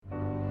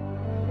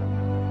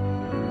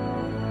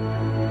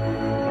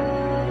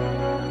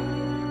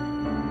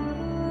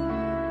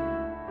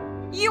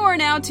You're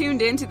now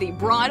tuned in to the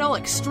Bridal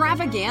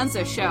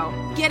Extravaganza Show.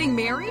 Getting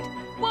married?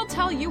 We'll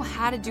tell you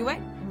how to do it,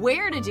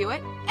 where to do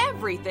it,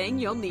 everything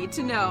you'll need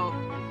to know.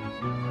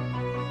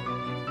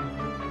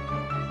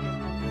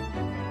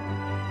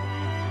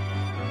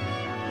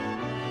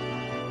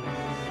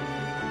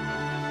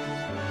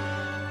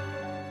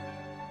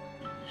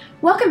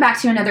 Welcome back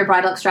to another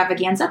Bridal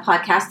Extravaganza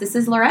podcast. This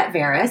is Laurette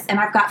Veras, and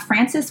I've got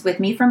Frances with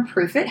me from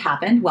Proof It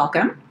Happened.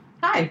 Welcome.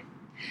 Hi.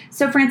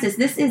 So, Frances,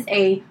 this is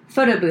a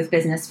photo booth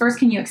business. First,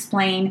 can you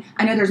explain?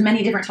 I know there's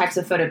many different types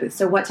of photo booths.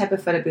 So, what type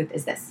of photo booth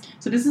is this?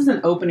 So, this is an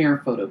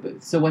open-air photo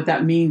booth. So, what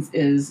that means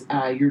is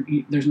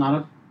there's not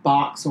a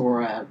box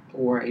or a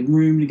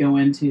room to go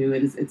into.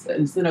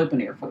 It's an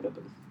open-air photo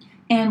booth.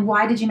 And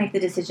why did you make the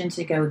decision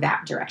to go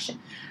that direction?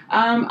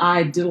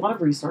 I did a lot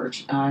of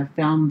research. I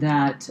found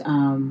that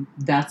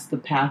that's the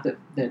path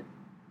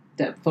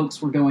that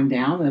folks were going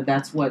down.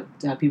 That's what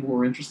people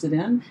were interested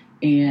in.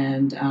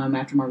 And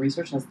after my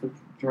research, that's the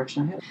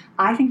direction I had.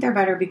 I think they're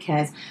better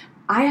because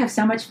I have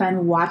so much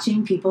fun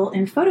watching people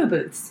in photo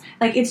booths.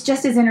 Like, it's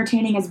just as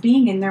entertaining as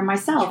being in there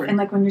myself. Sure. And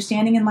like when you're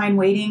standing in line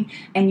waiting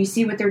and you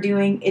see what they're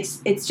doing,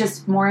 it's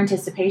just more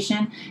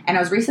anticipation. And I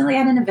was recently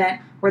at an event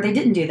where they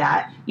didn't do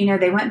that. You know,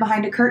 they went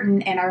behind a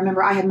curtain, and I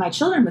remember I had my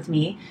children with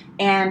me,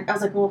 and I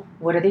was like, well,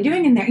 what are they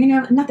doing in there? You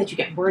know, not that you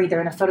get worried they're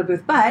in a photo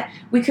booth, but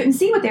we couldn't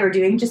see what they were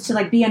doing just to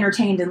like be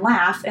entertained and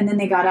laugh. And then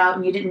they got out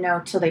and you didn't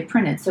know till they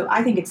printed. So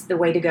I think it's the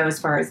way to go as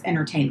far as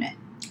entertainment.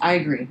 I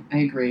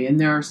agree. And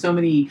there are so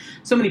many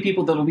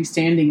people that will be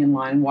standing in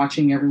line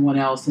watching everyone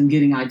else and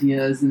getting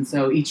ideas. And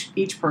so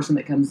each person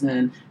that comes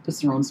in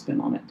puts their own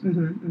spin on it.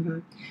 Mm-hmm, mm-hmm.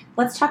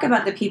 Let's talk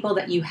about the people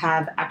that you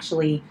have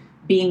actually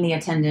being the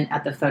attendant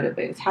at the photo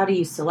booth. How do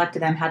you select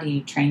them? How do you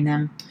train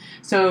them?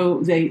 So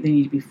they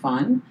need to be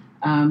fun.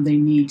 They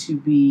need to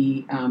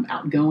be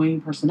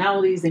outgoing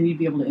personalities. They need to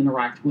be able to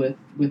interact with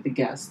the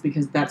guests,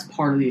 because that's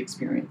part of the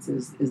experience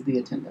is the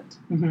attendant.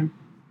 Mm-hmm.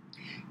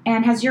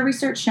 And has your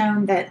research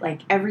shown that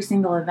like every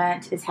single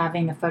event is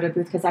having a photo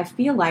booth? Because I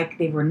feel like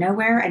they were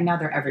nowhere and now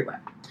they're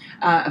everywhere.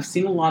 I've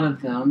seen a lot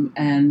of them,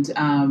 and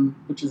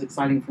which is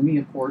exciting for me,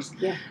 of course.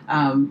 Yeah.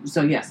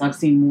 So yes, I've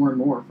seen more and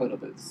more photo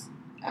booths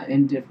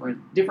in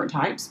different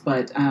types,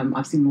 but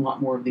I've seen a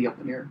lot more of the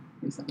open air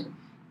recently.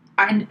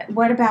 And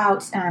what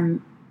about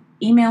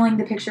emailing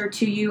the picture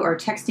to you, or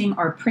texting,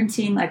 or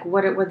printing? Like,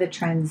 what are the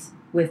trends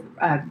with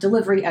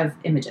delivery of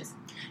images?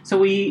 So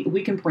we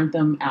can print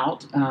them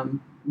out.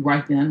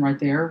 Right there,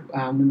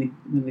 when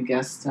the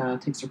guest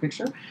takes their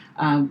picture.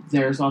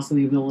 There's also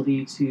the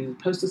ability to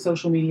post to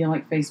social media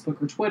like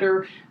Facebook or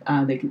Twitter.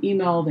 They can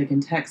email, they can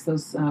text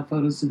those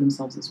photos to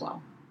themselves as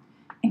well.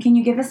 And can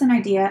you give us an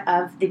idea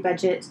of the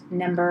budget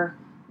number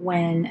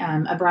when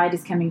a bride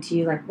is coming to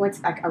you? Like,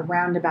 what's like a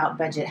roundabout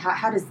budget?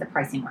 How does the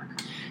pricing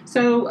work?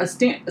 So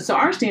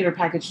our standard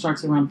package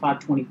starts around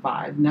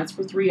 $525, and that's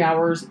for 3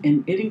 hours,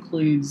 and it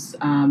includes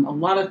a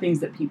lot of things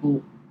that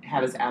people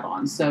have as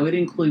add-ons. So it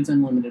includes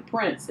unlimited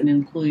prints. It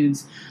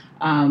includes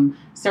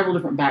several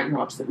different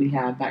backgrounds that we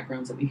have.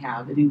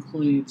 It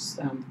includes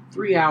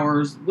 3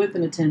 hours with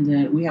an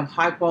attendant. We have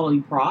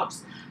high-quality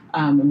props,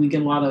 and we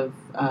get a lot of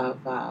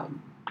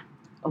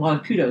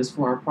kudos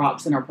for our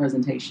props and our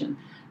presentation.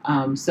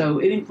 So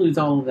it includes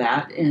all of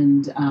that,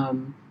 and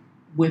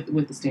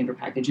with the standard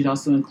package, it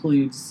also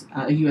includes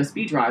a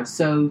USB drive.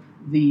 So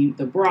the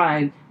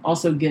bride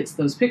also gets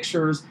those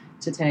pictures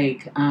to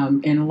take,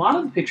 and a lot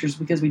of the pictures,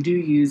 because we do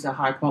use a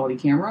high quality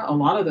camera, a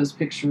lot of those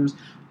pictures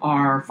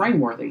are frame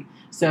worthy.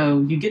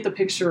 So you get the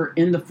picture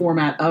in the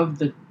format of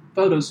the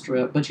photo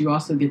strip, but you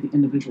also get the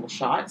individual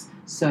shots.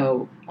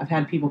 So I've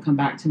had people come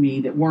back to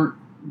me that weren't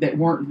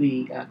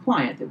the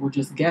client, that were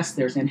just guests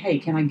there, saying, hey,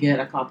 can I get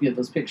a copy of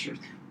those pictures?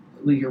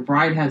 Well, your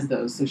bride has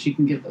those, so she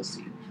can give those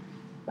to you.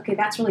 Okay,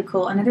 that's really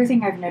cool. Another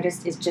thing I've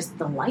noticed is just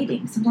the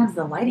lighting. Sometimes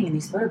the lighting in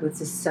these photo booths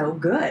is so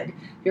good.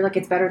 You're like,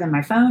 it's better than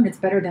my phone. It's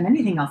better than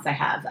anything else I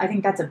have. I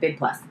think that's a big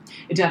plus.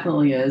 It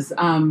definitely is.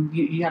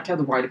 You have to have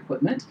the right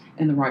equipment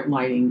and the right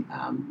lighting.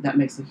 That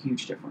makes a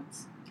huge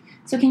difference.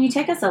 So can you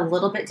take us a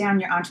little bit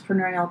down your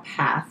entrepreneurial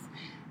path?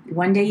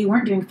 One day you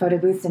weren't doing photo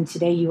booths, and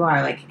today you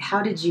are. Like,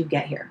 how did you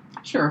get here?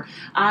 Sure.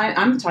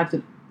 I'm the type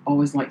that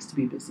always likes to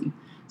be busy.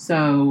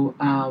 So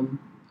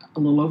a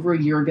little over a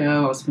year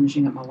ago, I was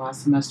finishing up my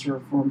last semester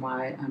for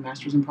my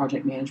master's in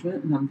project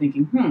management, and I'm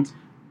thinking,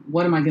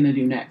 what am I going to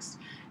do next?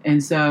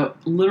 And so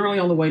literally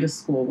on the way to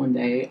school one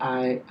day,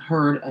 I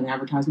heard an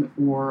advertisement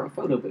for a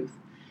photo booth.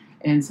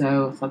 And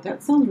so I thought,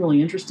 that sounds really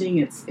interesting.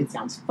 It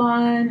sounds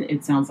fun.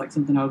 It sounds like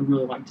something I would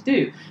really like to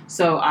do.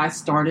 So I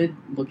started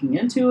looking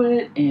into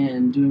it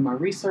and doing my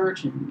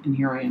research, and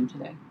here I am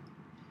today.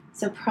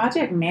 So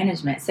project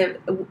management. So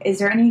is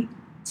there any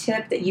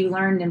tip that you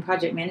learned in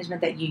project management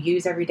that you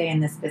use every day in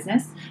this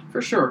business?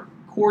 For sure.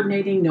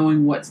 Coordinating,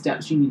 knowing what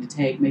steps you need to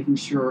take, making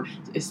sure,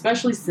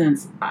 especially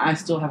since I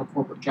still have a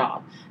corporate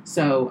job.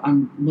 So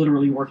I'm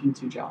literally working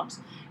 2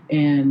 jobs.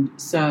 And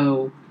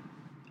so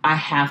I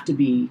have to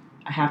be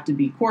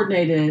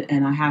coordinated,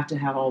 and I have to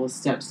have all the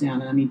steps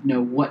down, and I need to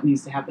know what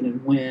needs to happen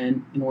and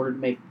when in order to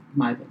make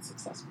my event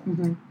successful.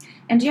 Mm-hmm.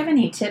 And do you have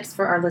any tips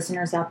for our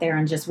listeners out there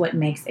on just what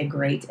makes a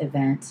great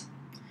event?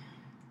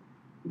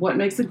 What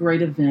makes a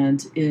great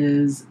event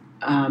is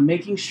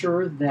making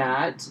sure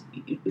that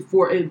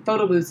for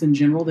photo booths in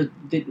general, that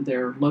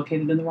they're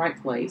located in the right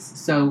place.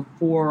 So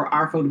for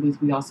our photo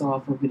booth, we also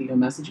offer video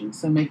messaging.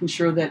 So making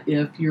sure that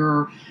if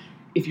you're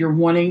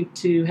wanting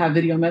to have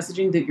video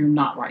messaging, that you're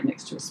not right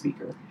next to a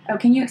speaker. Oh,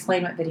 can you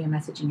explain what video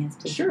messaging is,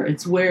 please? Sure.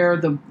 It's where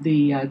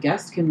the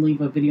guest can leave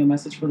a video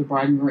message for the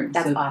bride and groom.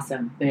 That's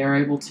awesome. They are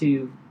able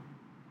to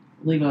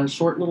leave a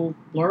short little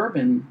blurb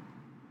and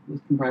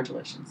with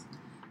congratulations.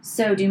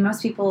 So do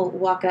most people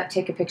walk up,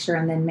 take a picture,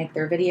 and then make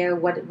their video?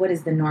 What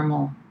is the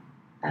normal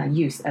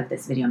use of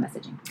this video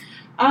messaging?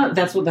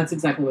 That's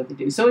exactly what they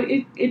do. So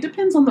it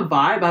depends on the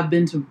vibe. I've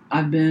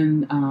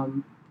been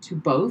to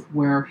both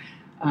where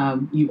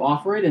you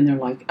offer it and they're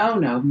like, oh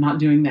no, I'm not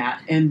doing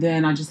that. And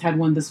then I just had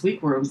one this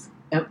week where it was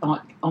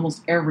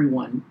almost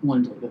everyone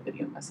wanted to leave a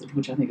video message,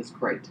 which I think is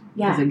great.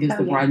 Yeah. Because it gives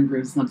the bride and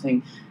groom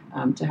something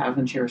to have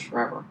and cherish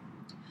forever.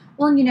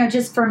 Well,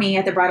 just for me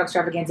at the Bridal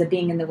Extravaganza,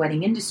 being in the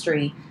wedding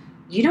industry,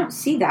 you don't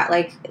see that.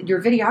 Like, your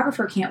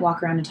videographer can't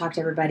walk around and talk to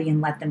everybody and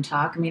let them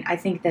talk. I mean, I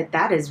think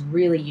that is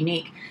really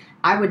unique.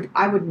 I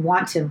would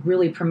want to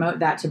really promote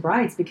that to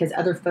brides because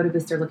other photo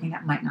booths they're looking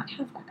at might not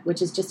have that, which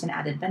is just an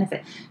added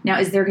benefit. Now,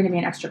 is there going to be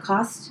an extra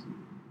cost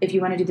if you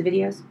want to do the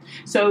videos?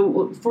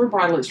 So for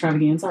Bridal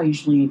Extravaganza, I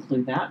usually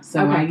include that. So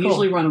Okay, I cool.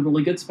 usually run a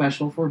really good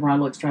special for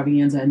Bridal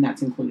Extravaganza, and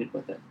that's included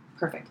with it.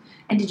 Perfect.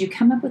 And did you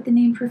come up with the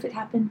name Proof It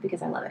Happened?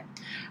 Because I love it.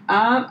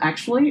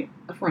 Actually,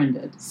 a friend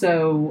did.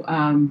 So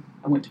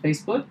I went to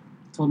Facebook,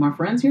 told my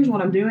friends, here's what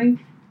I'm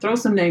doing. Throw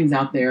some names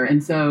out there.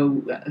 And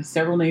so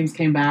several names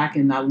came back,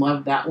 and I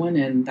loved that one,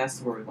 and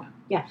that's where we went.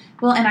 Yeah.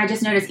 Well, and I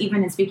just noticed,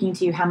 even in speaking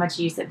to you, how much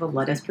you said, well,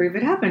 let us prove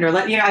it happened. Or,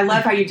 I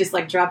love how you just,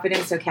 drop it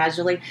in so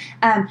casually.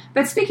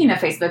 But speaking of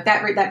Facebook,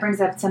 that brings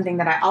up something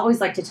that I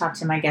always like to talk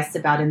to my guests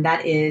about, and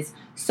that is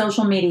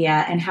social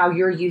media and how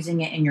you're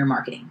using it in your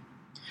marketing.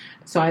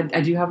 So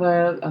I do have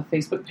a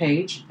Facebook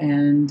page,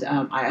 and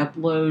I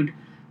upload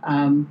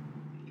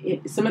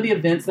some of the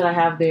events that I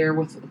have there,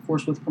 of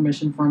course, with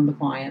permission from the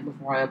client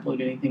before I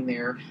upload anything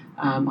there,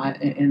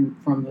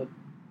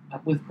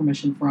 with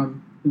permission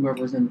from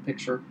whoever's in the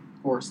picture,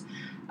 of course.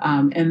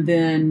 And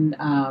then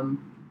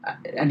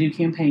I do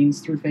campaigns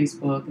through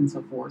Facebook and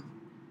so forth.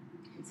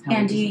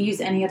 And do you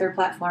use any other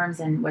platforms,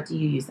 and what do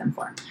you use them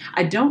for?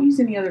 I don't use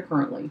any other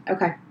currently.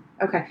 Okay.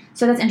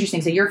 So that's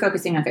interesting. So you're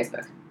focusing on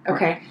Facebook.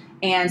 Okay. Right.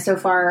 And so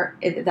far,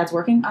 that's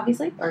working,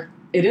 obviously? Or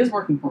it is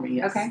working for me,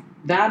 yes. Okay.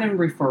 That and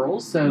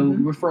referrals. So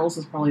referrals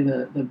is probably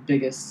the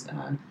biggest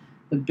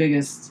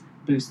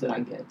boost that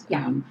I get.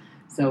 Yeah.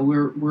 So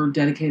we're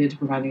dedicated to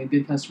providing a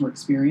good customer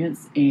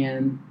experience,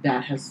 and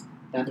that has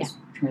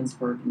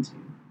transferred into.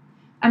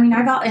 I mean,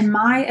 in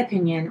my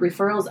opinion,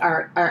 referrals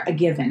are a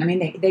given. I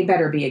mean, they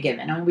better be a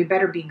given. I mean, we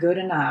better be good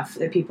enough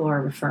that people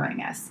are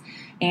referring us.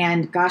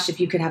 And gosh,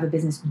 if you could have a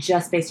business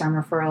just based on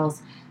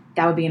referrals,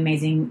 that would be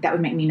amazing. That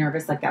would make me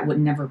nervous. That would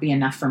never be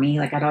enough for me.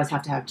 I'd always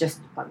have to have just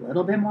a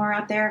little bit more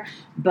out there.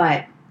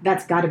 But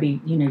that's got to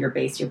be, your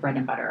base, your bread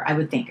and butter, I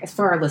would think, as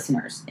for our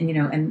listeners. And,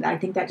 and I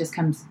think that just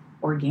comes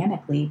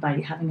organically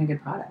by having a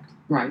good product.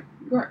 Right.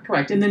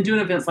 Correct. And then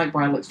doing events like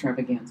Bridal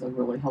Extravaganza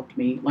really helped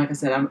me. Like I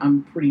said,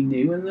 I'm pretty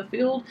new in the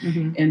field.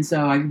 Mm-hmm. And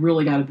so I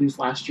really got a boost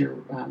last year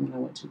when I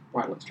went to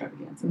Bridal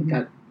Extravaganza.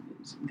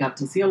 Mm-hmm. Got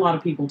to see a lot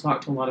of people,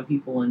 talk to a lot of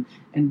people,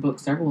 and book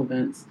several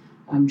events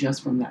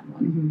just from that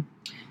one. Mm-hmm.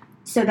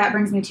 So that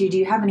brings me to, do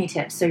you have any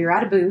tips? So you're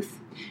at a booth,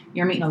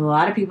 you're meeting a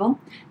lot of people.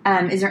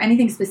 Is there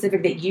anything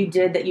specific that you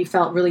did that you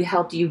felt really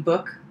helped you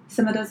book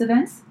some of those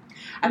events?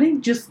 I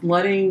think just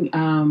letting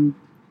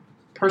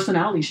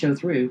personality show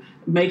through,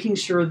 making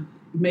sure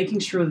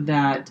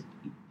that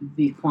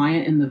the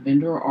client and the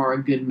vendor are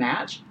a good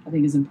match, I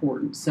think is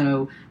important.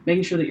 So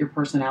making sure that your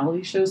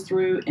personality shows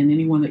through, and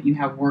anyone that you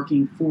have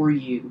working for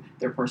you,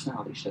 their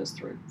personality shows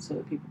through, so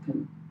that people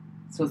can.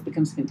 So it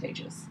becomes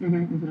contagious. Mm-hmm,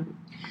 mm-hmm.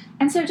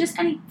 And so just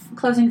any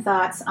closing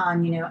thoughts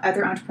on,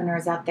 other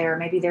entrepreneurs out there,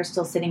 maybe they're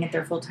still sitting at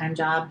their full-time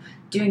job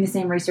doing the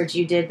same research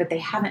you did, but they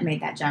haven't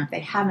made that jump. They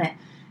haven't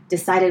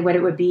decided what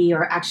it would be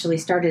or actually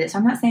started it. So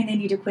I'm not saying they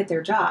need to quit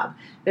their job,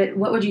 but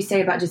what would you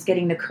say about just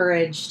getting the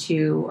courage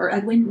to, or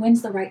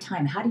when's the right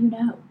time? How do you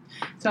know?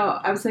 So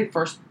I would say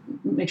first,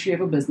 make sure you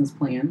have a business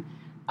plan.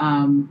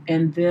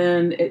 And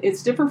then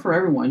it's different for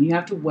everyone. You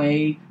have to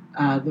weigh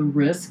the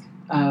risk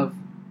of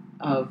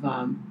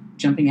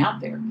jumping out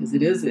there,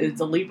 because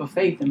it's a leap of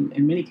faith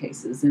in many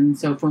cases. And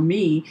so for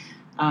me,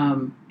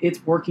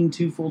 it's working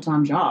 2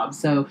 full-time jobs.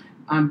 So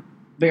I'm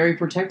very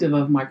protective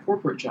of my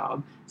corporate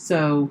job.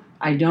 So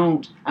I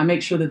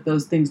make sure that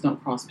those things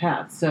don't cross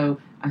paths. So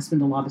I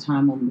spend a lot of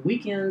time on the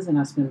weekends, and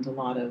I spend a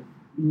lot of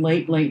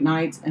late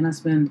nights, and I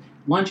spend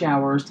lunch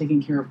hours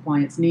taking care of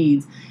clients'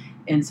 needs.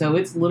 And so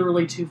it's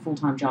literally 2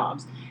 full-time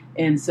jobs.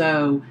 And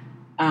so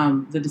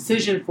the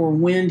decision for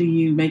when do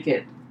you make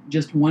it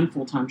just one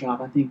full-time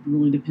job. I think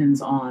really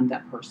depends on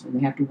that person.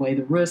 They have to weigh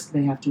the risk,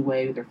 they have to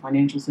weigh their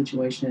financial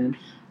situation,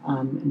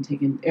 and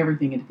take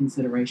everything into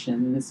consideration,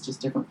 and it's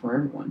just different for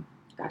everyone.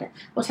 Got it.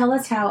 Well, tell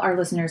us how our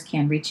listeners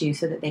can reach you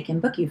so that they can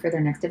book you for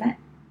their next event.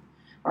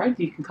 All right,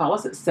 you can call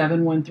us at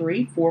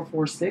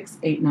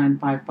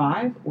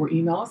 713-446-8955 or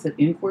email us at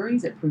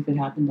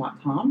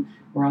inquiries@proofithappened.com.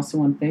 We're also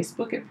on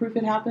Facebook at Proof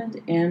It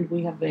Happened, and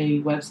we have a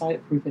website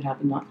at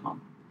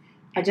proofithappened.com.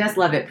 I just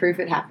love it. Proof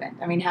it happened.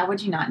 I mean, how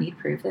would you not need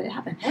proof that it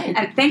happened? Right.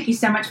 And thank you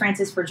so much,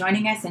 Frances, for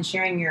joining us and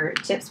sharing your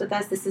tips with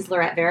us. This is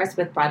Lorette Veras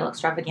with Bridal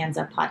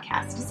Extravaganza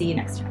Podcast. See you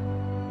next time.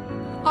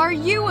 Are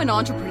you an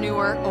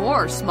entrepreneur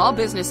or small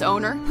business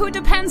owner who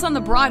depends on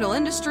the bridal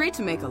industry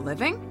to make a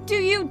living? Do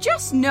you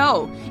just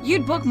know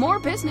you'd book more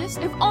business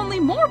if only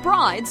more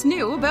brides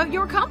knew about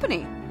your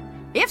company?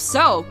 If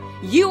so,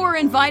 you are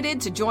invited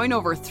to join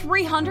over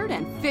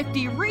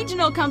 350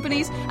 regional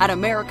companies at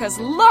America's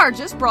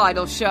largest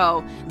bridal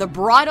show, the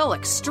Bridal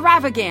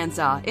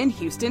Extravaganza in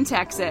Houston,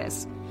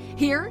 Texas.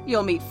 Here,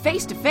 you'll meet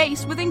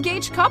face-to-face with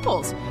engaged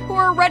couples who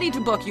are ready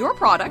to book your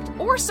product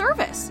or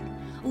service.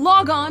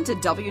 Log on to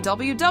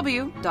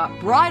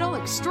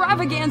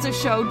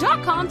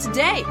www.bridalextravaganzashow.com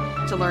today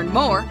to learn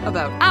more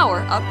about our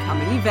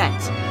upcoming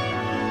event.